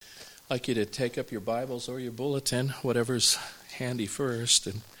I'd like you to take up your Bibles or your bulletin, whatever's handy first,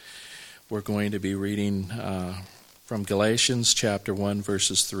 and we're going to be reading from Galatians chapter 1,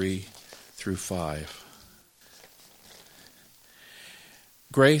 verses 3 through 5.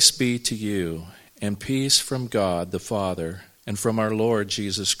 Grace be to you, and peace from God the Father, and from our Lord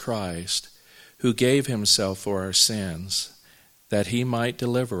Jesus Christ, who gave himself for our sins, that he might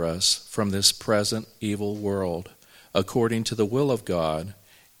deliver us from this present evil world, according to the will of God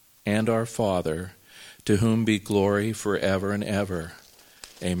and our Father, to whom be glory forever and ever.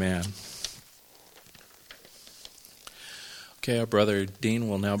 Amen. Okay, our brother Dean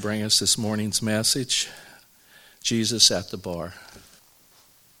will now bring us this morning's message, Jesus at the Bar.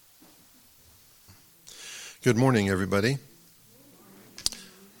 Good morning, everybody.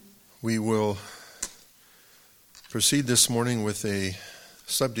 We will proceed this morning with a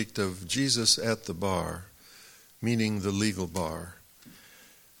subject of Jesus at the bar, meaning the legal bar.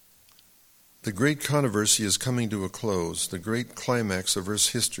 The great controversy is coming to a close. The great climax of Earth's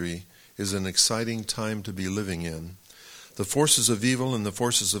history is an exciting time to be living in. The forces of evil and the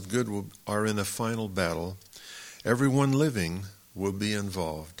forces of good are in a final battle. Everyone living will be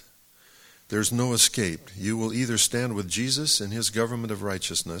involved. There's no escape. You will either stand with Jesus and his government of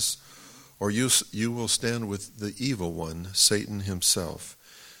righteousness, or you will stand with the evil one, Satan himself.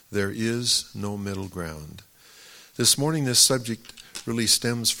 There is no middle ground. This morning, this subject really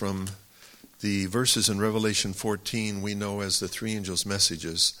stems from the verses in Revelation 14 we know as the three angels'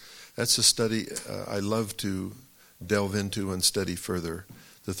 messages. That's a study I love to delve into and study further,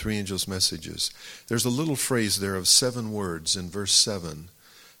 the three angels' messages. There's a little phrase there of 7 words in verse 7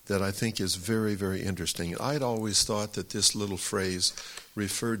 that I think is very, very interesting. I'd always thought that this little phrase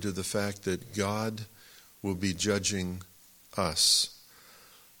referred to the fact that God will be judging us.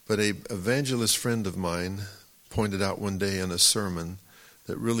 But an evangelist friend of mine pointed out one day in a sermon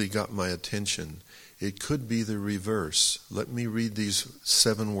that really got my attention. It could be the reverse. Let me read these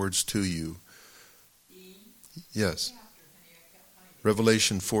 7 words to you. Yes.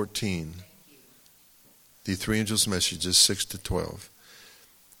 Revelation 14. The three angels' messages, 6 to 12.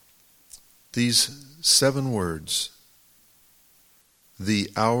 These 7 words. The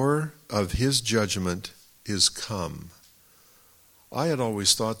hour of his judgment is come. I had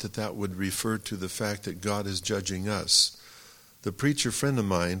always thought that that would refer to the fact that God is judging us. The preacher friend of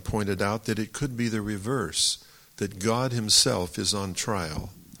mine pointed out that it could be the reverse, that God himself is on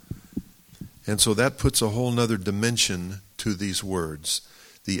trial. And so that puts a whole nother dimension to these words.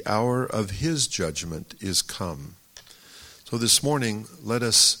 The hour of his judgment is come. So this morning, let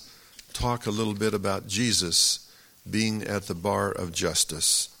us talk a little bit about Jesus being at the bar of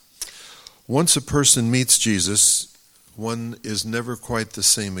justice. Once a person meets Jesus, one is never quite the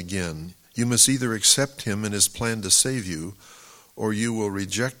same again. You must either accept him and his plan to save you, or you will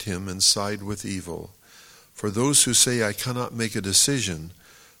reject him and side with evil. For those who say, I cannot make a decision,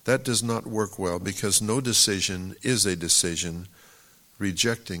 that does not work well, because no decision is a decision,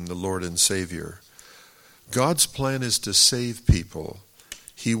 rejecting the Lord and Savior. God's plan is to save people.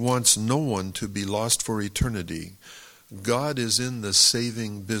 He wants no one to be lost for eternity. God is in the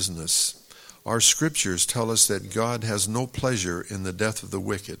saving business. Our scriptures tell us that God has no pleasure in the death of the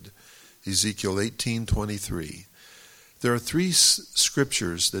wicked. Ezekiel 18:23. There are 3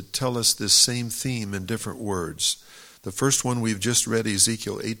 scriptures that tell us this same theme in different words. The first one we've just read,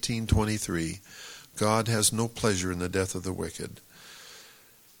 Ezekiel 18:23. God has no pleasure in the death of the wicked.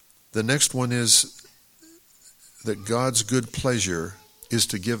 The next one is that God's good pleasure is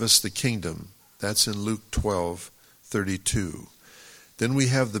to give us the kingdom. That's in Luke 12:32. Then we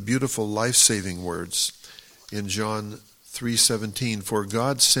have the beautiful life-saving words in John 3:17. For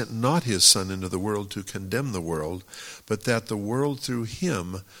God sent not his Son into the world to condemn the world, but that the world through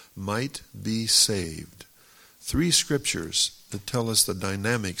him might be saved. 3 scriptures that tell us the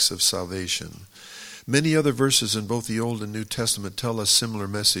dynamics of salvation. Many other verses in both the Old and New Testament tell us similar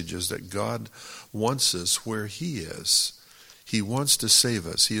messages, that God wants us where he is. He wants to save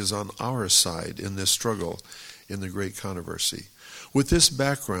us. He is on our side in this struggle in the great controversy. With this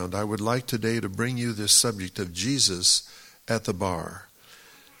background, I would like today to bring you this subject of Jesus at the bar.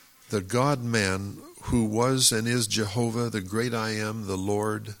 The God-man who was and is Jehovah, the great I am, the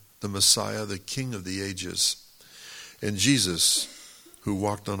Lord, the Messiah, the King of the ages. And Jesus, who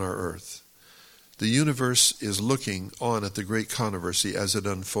walked on our earth. The universe is looking on at the great controversy as it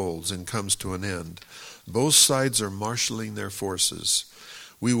unfolds and comes to an end. Both sides are marshaling their forces.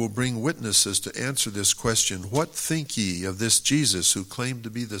 We will bring witnesses to answer this question. What think ye of this Jesus who claimed to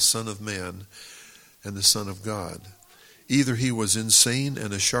be the Son of Man and the Son of God? Either he was insane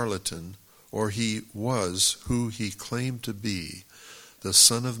and a charlatan, or he was who he claimed to be, the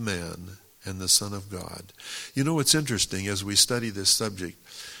Son of Man and the Son of God. You know, it's interesting as we study this subject.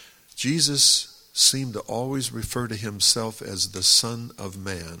 Jesus seemed to always refer to himself as the Son of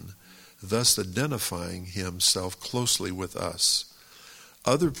Man, thus identifying himself closely with us.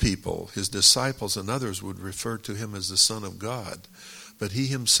 Other people, his disciples and others, would refer to him as the Son of God, but he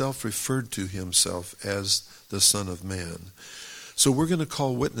himself referred to himself as the Son of Man. So we're going to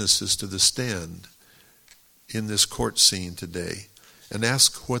call witnesses to the stand in this court scene today and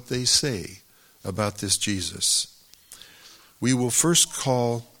ask what they say about this Jesus. We will first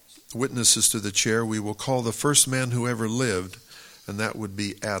call witnesses to the chair. We will call the first man who ever lived, and that would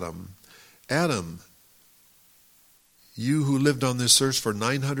be Adam. Adam, you who lived on this earth for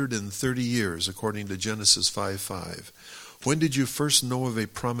 930 years, according to Genesis 5:5, when did you first know of a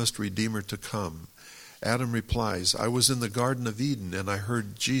promised Redeemer to come? Adam replies, I was in the Garden of Eden, and I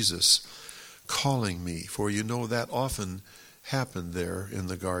heard Jesus calling me, for you know that often happened there in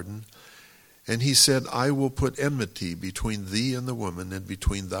the garden. And he said, I will put enmity between thee and the woman, and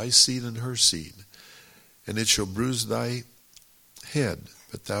between thy seed and her seed, and it shall bruise thy head,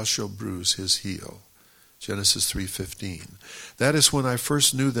 but thou shalt bruise his heel. Genesis 3:15. That is when I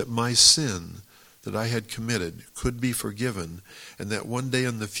first knew that my sin that I had committed could be forgiven, and that one day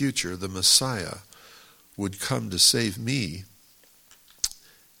in the future the Messiah would come to save me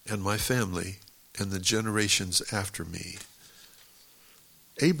and my family and the generations after me.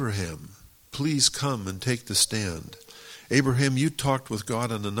 Abraham, please come and take the stand. Abraham, you talked with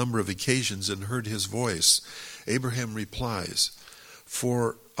God on a number of occasions and heard his voice. Abraham replies,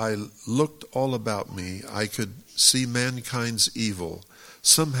 for I looked all about me, I could see mankind's evil.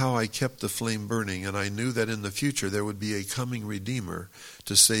 Somehow I kept the flame burning, and I knew that in the future there would be a coming Redeemer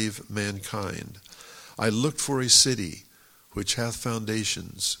to save mankind. I looked for a city which hath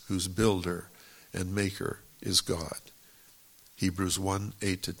foundations, whose builder and maker is God. Hebrews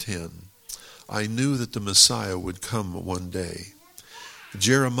 1:8-10. I knew that the Messiah would come one day.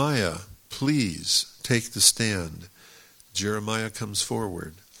 Jeremiah, please take the stand. Jeremiah comes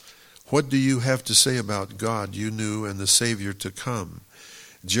forward. What do you have to say about God you knew and the Savior to come?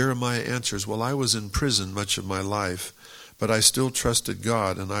 Jeremiah answers, well, I was in prison much of my life, but I still trusted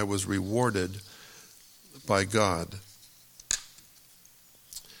God, and I was rewarded by God,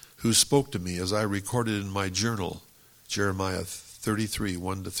 who spoke to me as I recorded in my journal, Jeremiah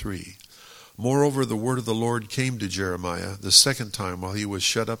 33:1-3. Moreover, the word of the Lord came to Jeremiah the second time while he was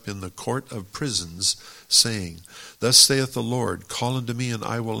shut up in the court of prisons, saying, Thus saith the Lord, call unto me, and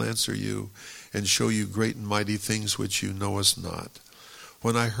I will answer you, and show you great and mighty things which you knowest not.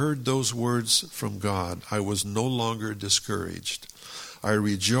 When I heard those words from God, I was no longer discouraged. I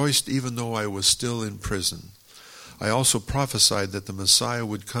rejoiced even though I was still in prison. I also prophesied that the Messiah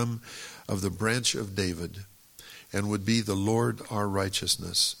would come of the branch of David and would be the Lord our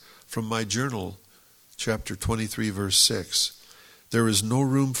righteousness. From my journal, chapter 23, verse 6, there is no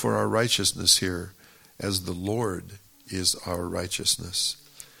room for our righteousness here, as the Lord is our righteousness.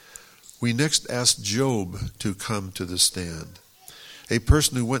 We next asked Job to come to the stand, a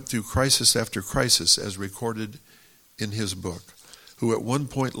person who went through crisis after crisis as recorded in his book, who at one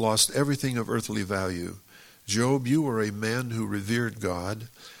point lost everything of earthly value. Job, you were a man who revered God.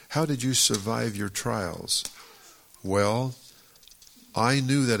 How did you survive your trials? Well, I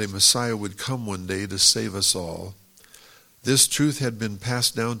knew that a Messiah would come one day to save us all. This truth had been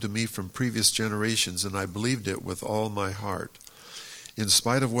passed down to me from previous generations, and I believed it with all my heart. In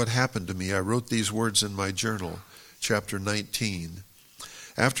spite of what happened to me, I wrote these words in my journal, chapter 19.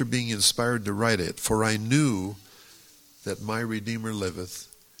 After being inspired to write it, for I knew that my Redeemer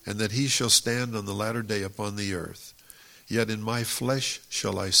liveth, and that he shall stand on the latter day upon the earth. Yet in my flesh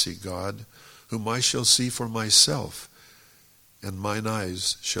shall I see God, whom I shall see for myself, and mine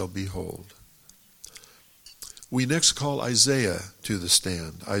eyes shall behold. We next call Isaiah to the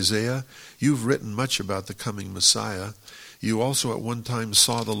stand. Isaiah, you've written much about the coming Messiah. You also at one time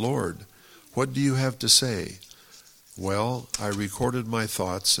saw the Lord. What do you have to say? Well, I recorded my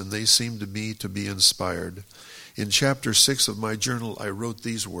thoughts, and they seem to me to be inspired. In chapter 6 of my journal, I wrote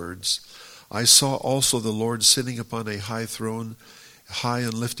these words. I saw also the Lord sitting upon a high throne, high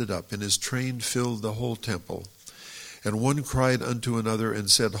and lifted up, and his train filled the whole temple. And one cried unto another and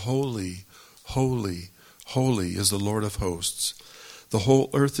said, Holy, holy, holy is the Lord of hosts. The whole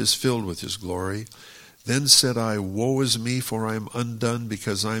earth is filled with his glory. Then said I, Woe is me, for I am undone,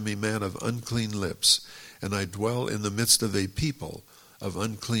 because I am a man of unclean lips, and I dwell in the midst of a people of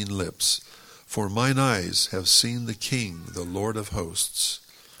unclean lips. For mine eyes have seen the King, the Lord of hosts.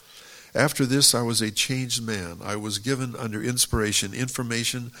 After this I was a changed man. I was given under inspiration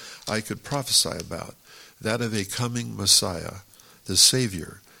information I could prophesy about, that of a coming Messiah. the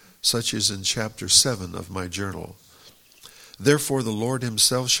Savior, such as in chapter 7 of my journal. Therefore the Lord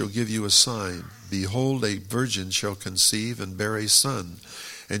himself shall give you a sign. Behold, a virgin shall conceive and bear a son,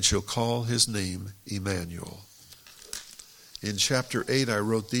 and shall call his name Emmanuel. In chapter 8 I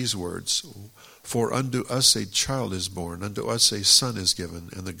wrote these words, For unto us a child is born, unto us a son is given,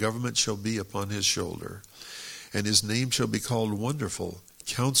 and the government shall be upon his shoulder. And his name shall be called Wonderful,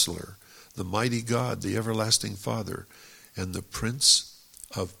 Counselor, the Mighty God, the Everlasting Father, and the Prince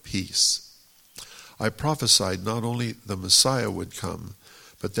of Peace. I prophesied not only the Messiah would come,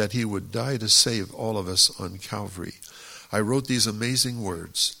 but that he would die to save all of us on Calvary. I wrote these amazing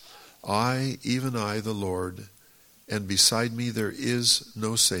words, I, even I, the Lord, and beside me there is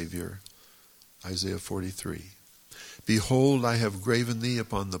no Savior. Isaiah 43. Behold, I have graven thee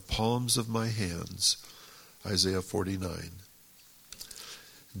upon the palms of my hands. Isaiah 49.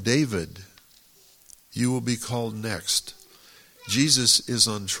 David, you will be called next. Jesus is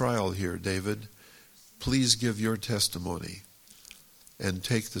on trial here, David. Please give your testimony and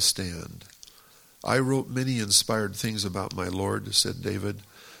take the stand. I wrote many inspired things about my Lord, said David.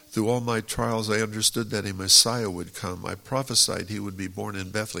 Through all my trials, I understood that a Messiah would come. I prophesied he would be born in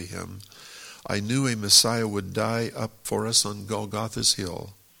Bethlehem. I knew a Messiah would die up for us on Golgotha's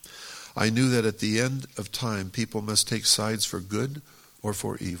hill. I knew that at the end of time, people must take sides for good or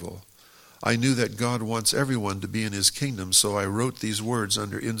for evil. I knew that God wants everyone to be in his kingdom, so I wrote these words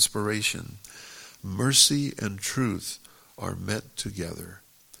under inspiration. Mercy and truth are met together.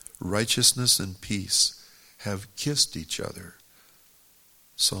 Righteousness and peace have kissed each other.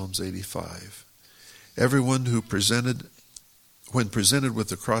 Psalms 85. Everyone when presented with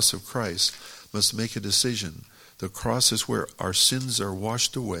the cross of Christ, must make a decision. The cross is where our sins are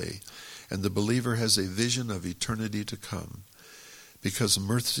washed away, and the believer has a vision of eternity to come. Because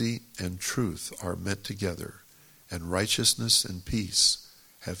mercy and truth are met together, and righteousness and peace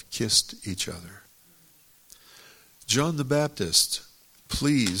have kissed each other. John the Baptist,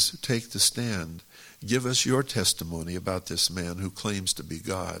 please take the stand. Give us your testimony about this man who claims to be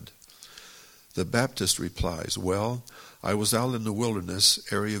God. The Baptist replies, well, I was out in the wilderness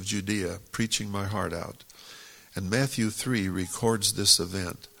area of Judea preaching my heart out. And Matthew 3 records this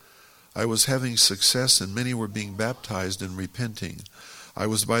event. I was having success and many were being baptized and repenting. I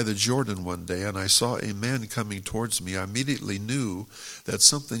was by the Jordan one day and I saw a man coming towards me. I immediately knew that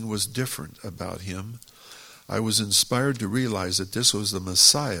something was different about him. I was inspired to realize that this was the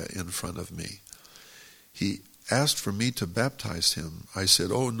Messiah in front of me. He asked for me to baptize him. I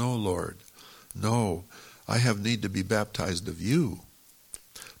said, oh no, Lord. No, I have need to be baptized of you.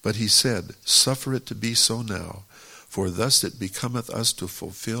 But he said, suffer it to be so now, for thus it becometh us to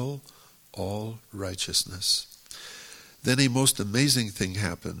fulfill all righteousness. Then a most amazing thing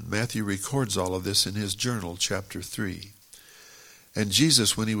happened. Matthew records all of this in his journal, chapter 3. And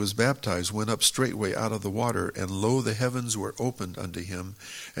Jesus, when he was baptized, went up straightway out of the water, and lo, the heavens were opened unto him,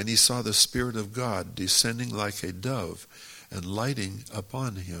 and he saw the Spirit of God descending like a dove, and lighting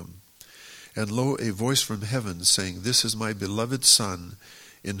upon him. And lo, a voice from heaven saying, this is my beloved Son,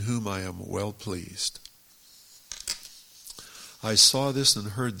 in whom I am well pleased. I saw this and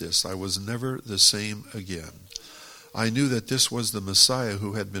heard this. I was never the same again. I knew that this was the Messiah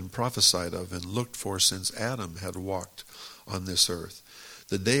who had been prophesied of and looked for since Adam had walked on this earth.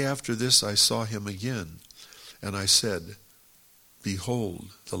 The day after this I saw him again, and I said,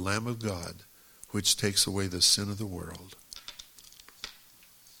 behold, the Lamb of God, which takes away the sin of the world.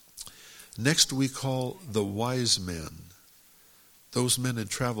 Next we call the wise men. Those men had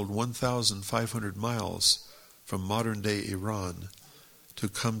traveled 1,500 miles from modern-day Iran to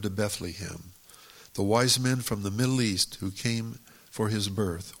come to Bethlehem. The wise men from the Middle East who came for his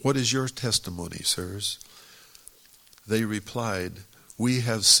birth. What is your testimony, sirs? They replied, we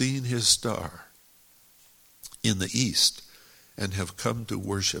have seen his star in the east and have come to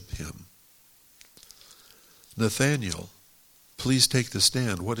worship him. Nathanael, please take the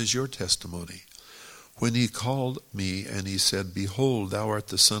stand. What is your testimony? When he called me and he said, behold, thou art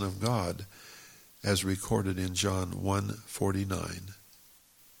the Son of God, as recorded in John 1:49.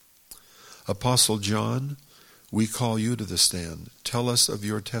 Apostle John, we call you to the stand. Tell us of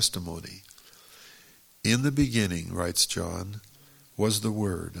your testimony. In the beginning, writes John, was the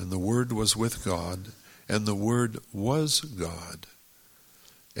Word, and the Word was with God, and the Word was God.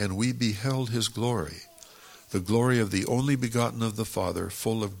 And we beheld his glory, the glory of the only begotten of the Father,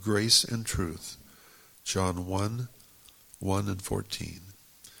 full of grace and truth. John 1:1-14.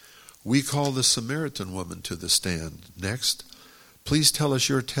 We call the Samaritan woman to the stand. Next, please tell us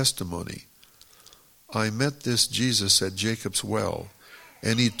your testimony. I met this Jesus at Jacob's well,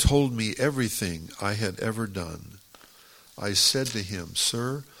 and he told me everything I had ever done. I said to him,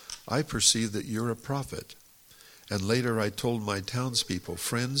 'Sir, I perceive that you're a prophet.' And later I told my townspeople,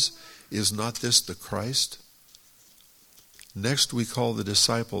 'Friends, is not this the Christ?' Next we call the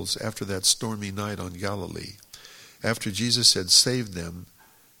disciples after that stormy night on Galilee. After Jesus had saved them,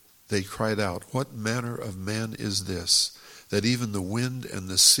 they cried out, 'What manner of man is this, that even the wind and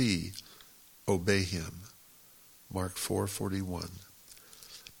the sea obey him?' Mark 4:41.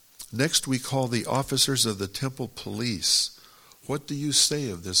 Next we call the officers of the temple police. 'What do you say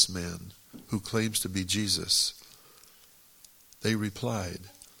of this man who claims to be Jesus?' They replied,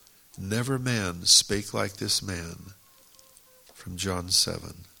 'Never man spake like this man.' From John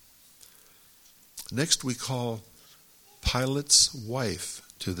 7. Next we call Pilate's wife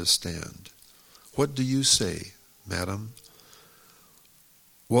to the stand. 'What do you say, madam?'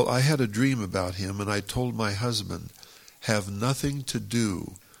 'Well, I had a dream about him, and I told my husband, have nothing to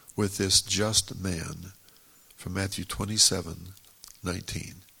do with this just man.' From Matthew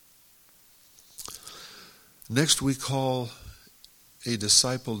 27:19. Next we call a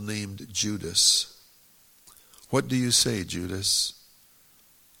disciple named Judas. 'What do you say, Judas?'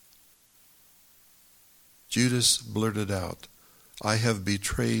 Judas blurted out, 'I have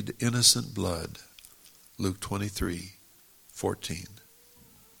betrayed innocent blood.' Luke 23:14.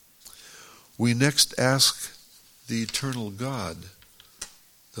 We next ask the eternal God,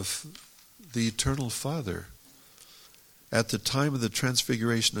 the eternal Father. At the time of the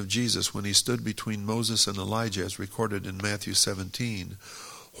transfiguration of Jesus, when he stood between Moses and Elijah, as recorded in Matthew 17,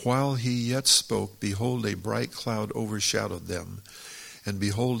 while he yet spoke, behold, a bright cloud overshadowed them, and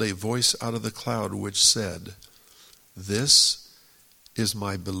behold, a voice out of the cloud which said, 'This is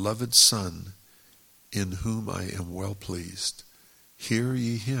my beloved Son, in whom I am well pleased. Hear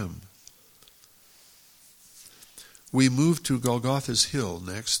ye him.' We move to Golgotha's hill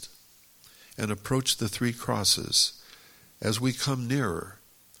next and approach the three crosses. As we come nearer,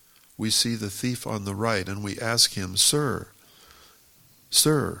 we see the thief on the right, and we ask him, 'Sir,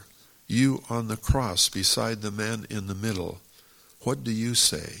 you on the cross beside the man in the middle, what do you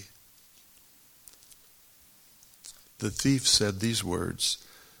say?' The thief said these words,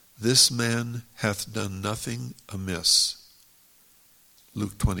 'This man hath done nothing amiss.'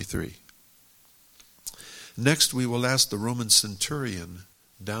 Luke 23. Next we will ask the Roman centurion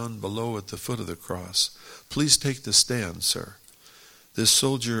down below at the foot of the cross, 'Please take the stand, sir. This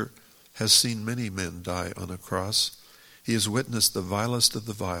soldier has seen many men die on a cross. He has witnessed the vilest of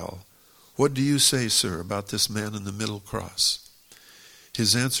the vile. What do you say, sir, about this man in the middle cross?'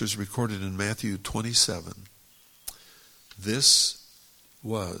 His answer is recorded in Matthew 27. This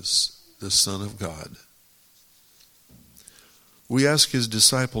was the Son of God. We ask his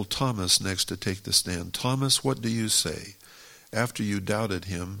disciple Thomas next to take the stand. 'Thomas, what do you say?' After you doubted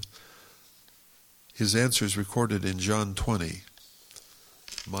him, his answer is recorded in John 20.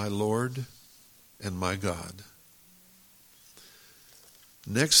 'My Lord and my God.'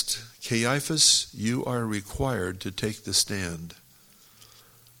 Next, Caiaphas, you are required to take the stand.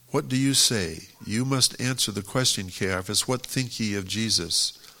 'What do you say?' You must answer the question, Caiaphas, 'What think ye of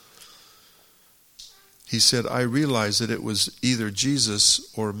Jesus?' He said, 'I realized that it was either Jesus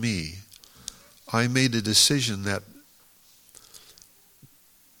or me. I made a decision that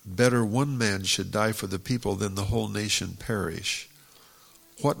better one man should die for the people than the whole nation perish.'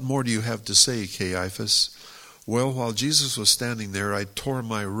 'What more do you have to say, Caiaphas?' 'Well, while Jesus was standing there, I tore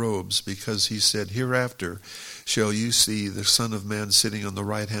my robes, because he said, hereafter shall you see the Son of Man sitting on the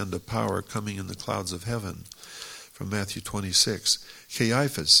right hand of power, coming in the clouds of heaven.' From Matthew 26.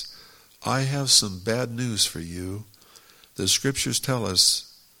 'Caiaphas, I have some bad news for you. The scriptures tell us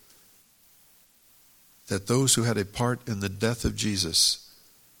that those who had a part in the death of Jesus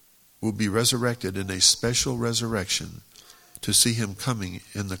will be resurrected in a special resurrection to see him coming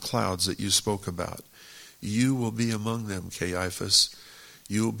in the clouds that you spoke about. You will be among them, Caiaphas.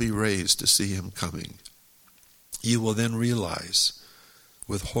 You will be raised to see him coming. You will then realize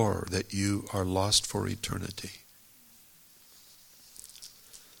with horror that you are lost for eternity.'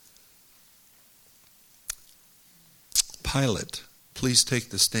 Pilate, please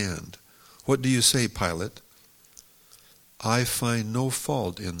take the stand. 'What do you say, Pilate?' 'I find no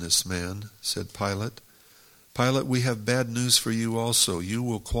fault in this man,' said Pilate. 'Pilate, we have bad news for you also. You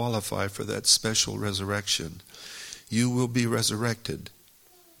will qualify for that special resurrection. You will be resurrected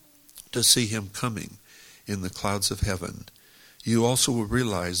to see him coming in the clouds of heaven. You also will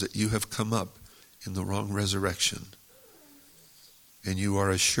realize that you have come up in the wrong resurrection, and you are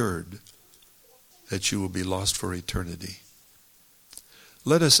assured that you will be lost for eternity.'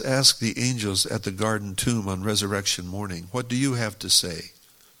 Let us ask the angels at the garden tomb on resurrection morning, 'What do you have to say?'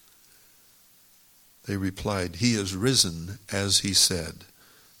 They replied, "He is risen as he said."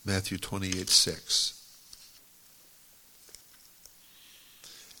 Matthew 28:6.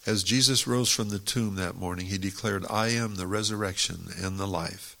 As Jesus rose from the tomb that morning, he declared, "I am the resurrection and the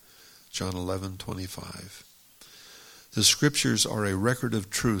life." John 11:25. The scriptures are a record of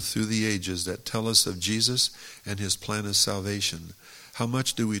truth through the ages that tell us of Jesus and his plan of salvation. How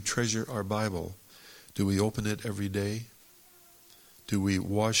much do we treasure our Bible? Do we open it every day? Do we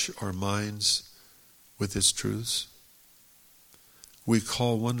wash our minds with its truths? We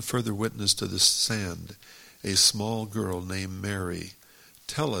call one further witness to the stand, a small girl named Mary.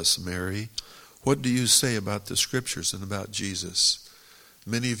 Tell us, Mary, what do you say about the scriptures and about Jesus?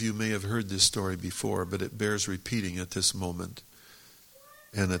 Many of you may have heard this story before, but it bears repeating at this moment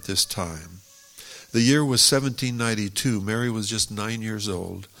and at this time. The year was 1792. Mary was just 9 years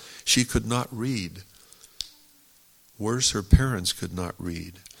old. She could not read. Worse, her parents could not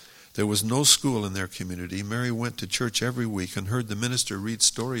read. There was no school in their community. Mary went to church every week and heard the minister read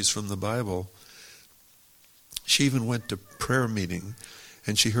stories from the Bible. She even went to prayer meeting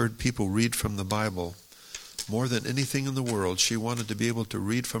and she heard people read from the Bible. More than anything in the world, she wanted to be able to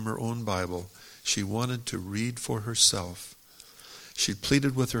read from her own Bible. She wanted to read for herself. She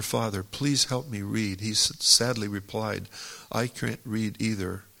pleaded with her father, "Please help me read." He sadly replied, "I can't read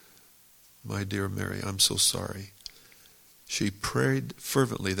either, my dear Mary. I'm so sorry." She prayed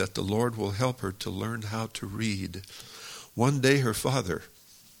fervently that the Lord will help her to learn how to read. One day her father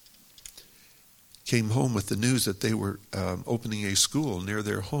came home with the news that they were opening a school near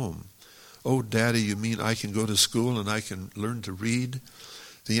their home. "Oh, Daddy, you mean I can go to school and I can learn to read?"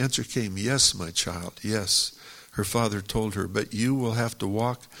 The answer came, "Yes, my child, yes." Her father told her, "But you will have to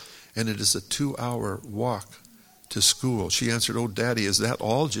walk, and it is a 2-hour walk to school." She answered, "Oh, Daddy, is that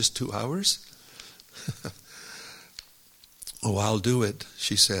all? Just 2 hours?" "Oh, I'll do it,"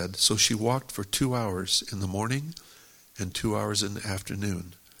 she said. So she walked for 2 hours in the morning and 2 hours in the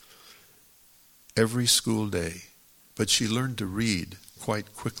afternoon, every school day. But she learned to read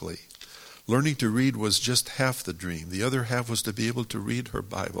quite quickly. Learning to read was just half the dream. The other half was to be able to read her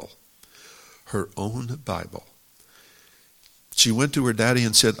Bible, her own Bible. She went to her daddy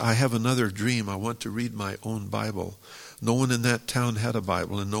and said, "I have another dream. I want to read my own Bible." No one in that town had a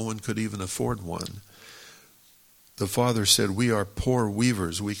Bible, and no one could even afford one. The father said, "We are poor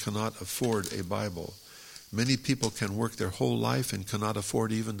weavers. We cannot afford a Bible." Many people can work their whole life and cannot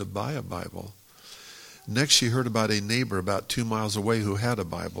afford even to buy a Bible. Next, she heard about a neighbor about 2 miles away who had a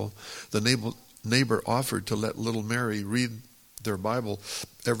Bible. The neighbor offered to let little Mary read their Bible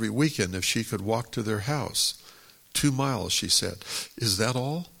every weekend if she could walk to their house. 2 miles, she said. "Is that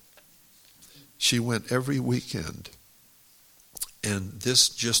all?" She went every weekend, and this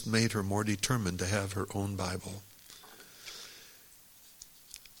just made her more determined to have her own Bible.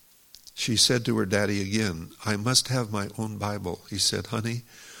 She said to her daddy again, "I must have my own Bible." He said, "Honey,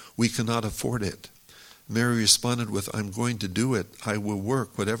 we cannot afford it." Mary responded with, "I'm going to do it. I will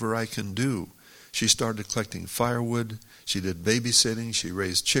work whatever I can do." She started collecting firewood. She did babysitting. She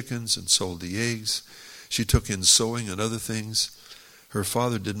raised chickens and sold the eggs. She took in sewing and other things. Her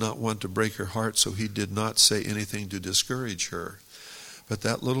father did not want to break her heart, so he did not say anything to discourage her. But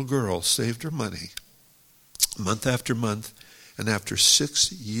that little girl saved her money month after month, and after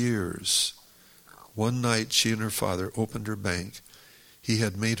 6 years, one night she and her father opened her bank. He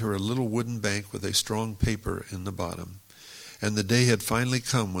had made her a little wooden bank with a strong paper in the bottom. And the day had finally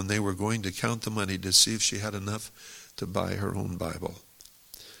come when they were going to count the money to see if she had enough to buy her own Bible.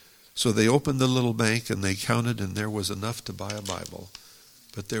 So they opened the little bank and they counted, and there was enough to buy a Bible.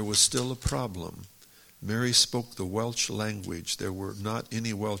 But there was still a problem. Mary spoke the Welsh language. There were not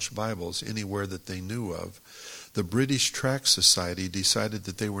any Welsh Bibles anywhere that they knew of. The British Tract Society decided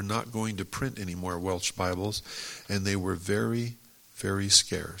that they were not going to print any more Welsh Bibles, and they were very, very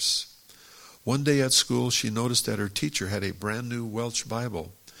scarce. One day at school, she noticed that her teacher had a brand new Welsh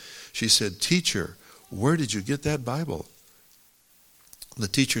Bible. She said, "Teacher, where did you get that Bible?" The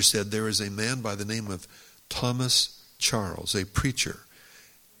teacher said, "There is a man by the name of Thomas Charles, a preacher,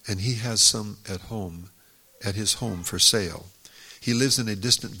 and he has some at his home for sale. He lives in a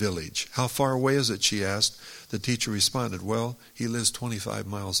distant village." "How far away is it?" she asked. The teacher responded, "Well, he lives 25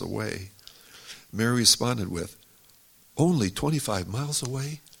 miles away." Mary responded with, "Only 25 miles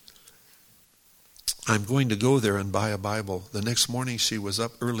away? I'm going to go there and buy a Bible." The next morning she was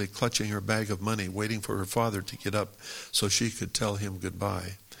up early clutching her bag of money, waiting for her father to get up so she could tell him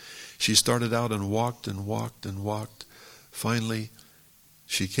goodbye. She started out and walked and walked and walked. Finally,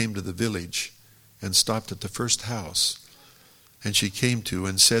 she came to the village and stopped at the first house. And she came to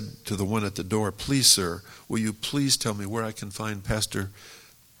and said to the one at the door, "Please, sir, will you please tell me where I can find Pastor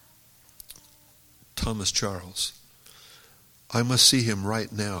Thomas Charles. I must see him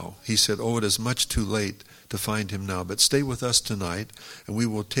right now. He said, oh, it is much too late to find him now, but stay with us tonight, and we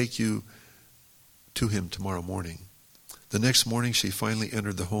will take you to him tomorrow morning. The next morning, she finally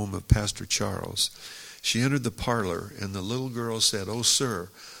entered the home of Pastor Charles. She entered the parlor, and the little girl said, oh, sir,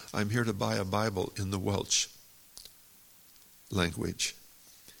 I'm here to buy a Bible in the Welsh language.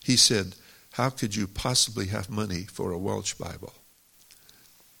 He said, how could you possibly have money for a Welsh Bible?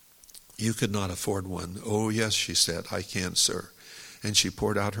 You could not afford one. Oh, yes, she said, I can, sir. And she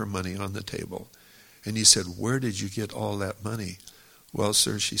poured out her money on the table. And he said, where did you get all that money? Well,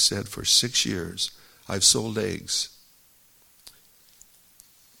 sir, she said, for 6 years, I've sold eggs.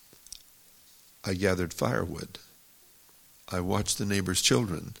 I gathered firewood. I watched the neighbor's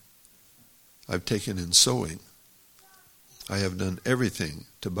children. I've taken in sewing. I have done everything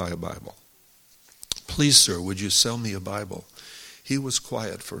to buy a Bible. Please, sir, would you sell me a Bible? He was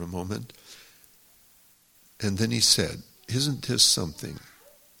quiet for a moment, and then he said, isn't this something?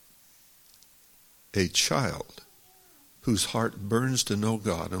 A child whose heart burns to know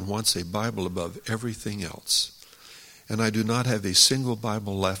God and wants a Bible above everything else. And I do not have a single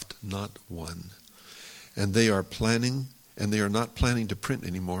Bible left, not one. And they are not planning to print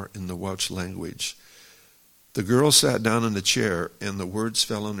anymore in the Welsh language. The girl sat down in a chair, and the words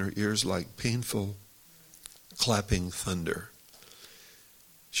fell on her ears like painful, clapping thunder.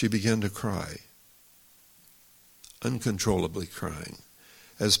 She began to cry, uncontrollably crying.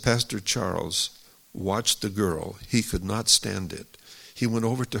 As Pastor Charles watched the girl, he could not stand it. He went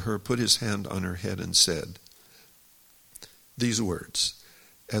over to her, put his hand on her head, and said these words,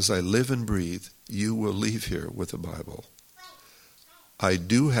 as I live and breathe, you will leave here with a Bible. I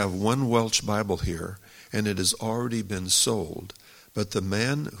do have one Welsh Bible here, and it has already been sold, but the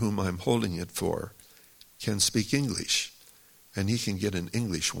man whom I'm holding it for can speak English, and he can get an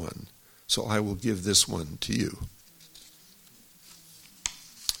English one, so I will give this one to you.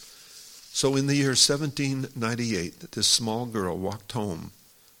 So in the year 1798, this small girl walked home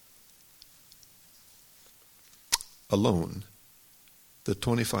alone the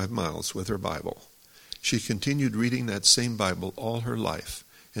 25 miles with her Bible. She continued reading that same Bible all her life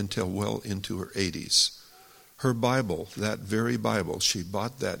until well into her 80s. Her Bible, that very Bible she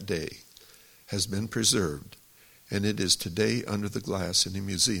bought that day, has been preserved, and it is today under the glass in a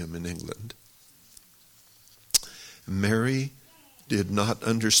museum in England. Mary did not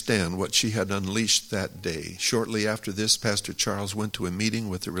understand what she had unleashed that day. Shortly after this, Pastor Charles went to a meeting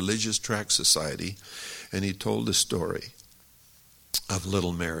with the Religious Tract Society, and he told the story of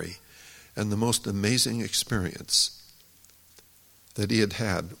little Mary and the most amazing experience that he had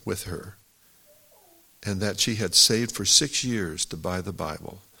had with her, and that she had saved for 6 years to buy the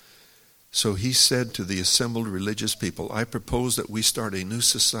Bible. So he said to the assembled religious people, I propose that we start a new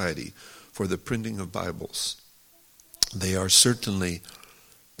society for the printing of Bibles. There are certainly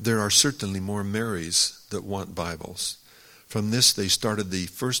more Marys that want Bibles. From this, they started the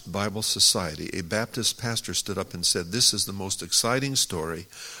first Bible Society. A Baptist pastor stood up and said, this is the most exciting story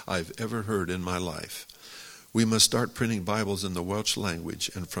I've ever heard in my life. We must start printing Bibles in the Welsh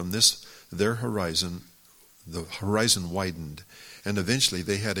language, and from this, the horizon widened, and eventually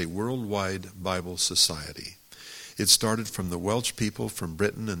they had a worldwide Bible Society. It started from the Welsh people from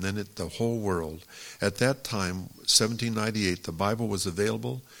Britain, and then the whole world. At that time, 1798, the Bible was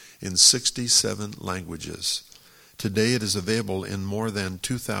available in 67 languages. Today it is available in more than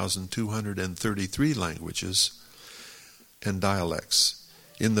 2,233 languages and dialects.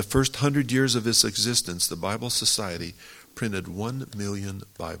 In the first 100 years of its existence, the Bible Society printed 1 million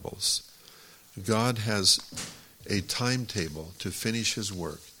Bibles. God has a timetable to finish his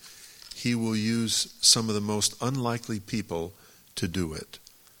work. He will use some of the most unlikely people to do it.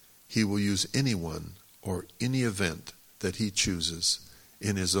 He will use anyone or any event that he chooses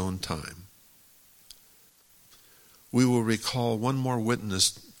in his own time. We will recall one more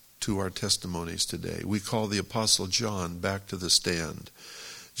witness to our testimonies today. We call the Apostle John back to the stand.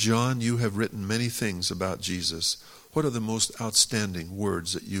 John, you have written many things about Jesus. What are the most outstanding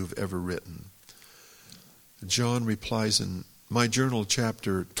words that you've ever written? John replies in my journal,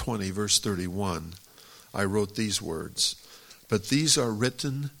 chapter 20, verse 31, I wrote these words, but these are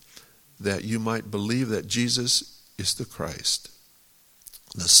written that you might believe that Jesus is the Christ,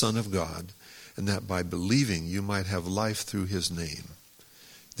 the Son of God, and that by believing you might have life through his name.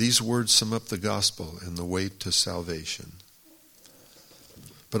 These words sum up the gospel and the way to salvation.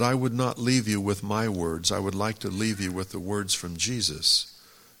 But I would not leave you with my words. I would like to leave you with the words from Jesus.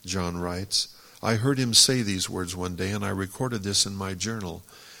 John writes, I heard him say these words one day, and I recorded this in my journal,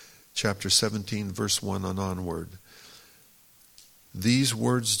 chapter 17, verse 1 and onward. These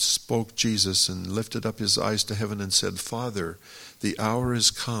words spoke Jesus and lifted up his eyes to heaven and said, Father, the hour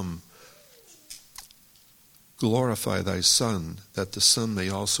is come. Glorify thy Son, that the Son may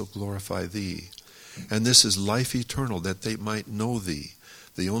also glorify thee. And this is life eternal, that they might know thee,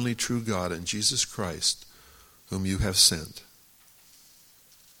 the only true God, and Jesus Christ, whom you have sent.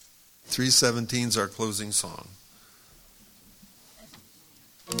 3:17 is our closing song.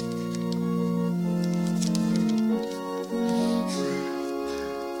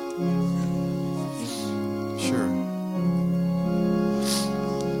 Sure.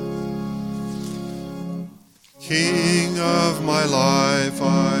 King of my life,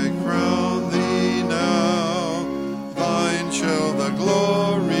 I crown thee now. Thine shall the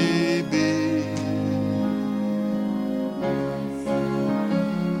glory be.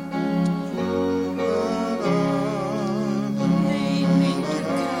 Lead me to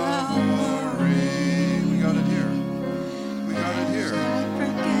Calvary. We got it here. We got it here.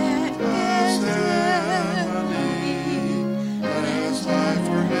 Forget Gethsemane. Lest I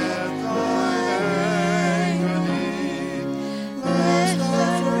forget thine agony. Lest I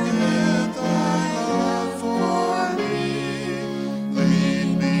forget thy love for me. Lead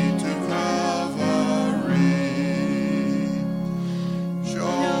me to Calvary.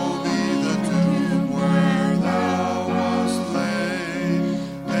 Show me the tomb where thou wast laid,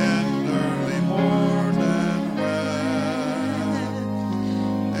 and early morn and wet.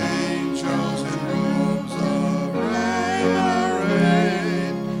 Angels in robes of red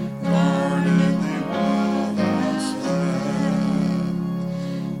arrayed, guarded thee while thou slept.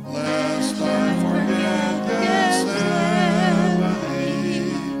 Lest I forget Gethsemane,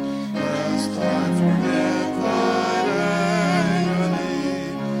 lest I forget thine agony,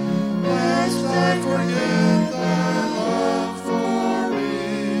 lest I forget thy love for me.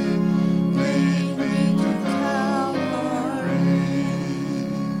 Lead me to Calvary.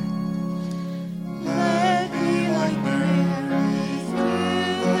 Let me like Mary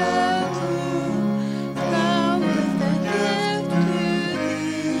through the tomb, come with the gift to thee.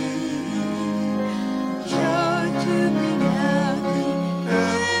 Show to me now the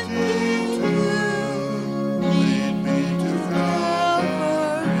empty tomb. Lead me to Calvary.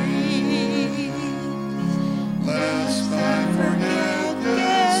 Lest I forget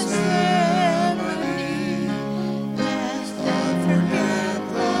Gethsemane, Lest I forget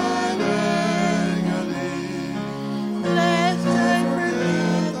thine agony, lest I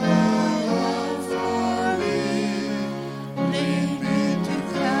forget thy love for me. lead me to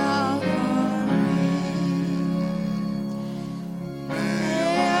Calvary.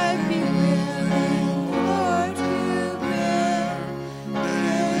 May I be willing, Lord, to bear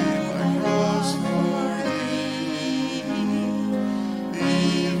daily my cross for thee.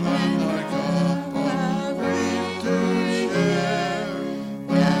 Even thy cup of grief to share,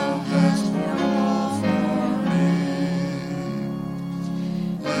 thou hast borne all for me.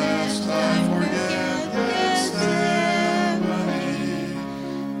 Lest I forget Gethsemane,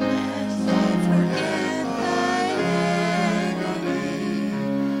 lest I forget thine agony,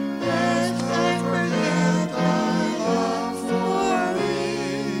 Lest I forget thy love for me.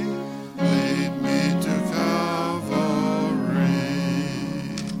 Lead me to Calvary.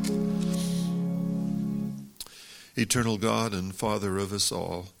 Eternal God and Father of us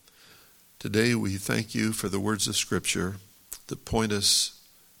all, today we thank you for the words of Scripture that point us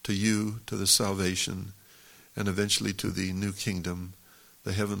to you, to the salvation, and eventually to the new kingdom,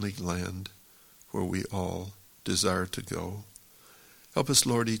 the heavenly land, where we all desire to go. Help us,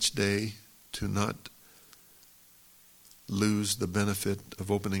 Lord, each day to not lose the benefit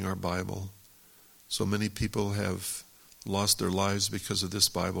of opening our Bible. So many people have lost their lives because of this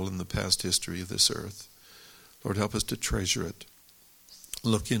Bible in the past history of this earth. Lord, help us to treasure it.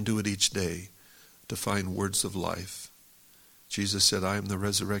 Look into it each day to find words of life. Jesus said, I am the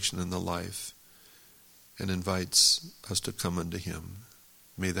resurrection and the life, and invites us to come unto him.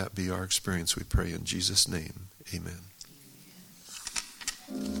 May that be our experience, we pray in Jesus' name. Amen.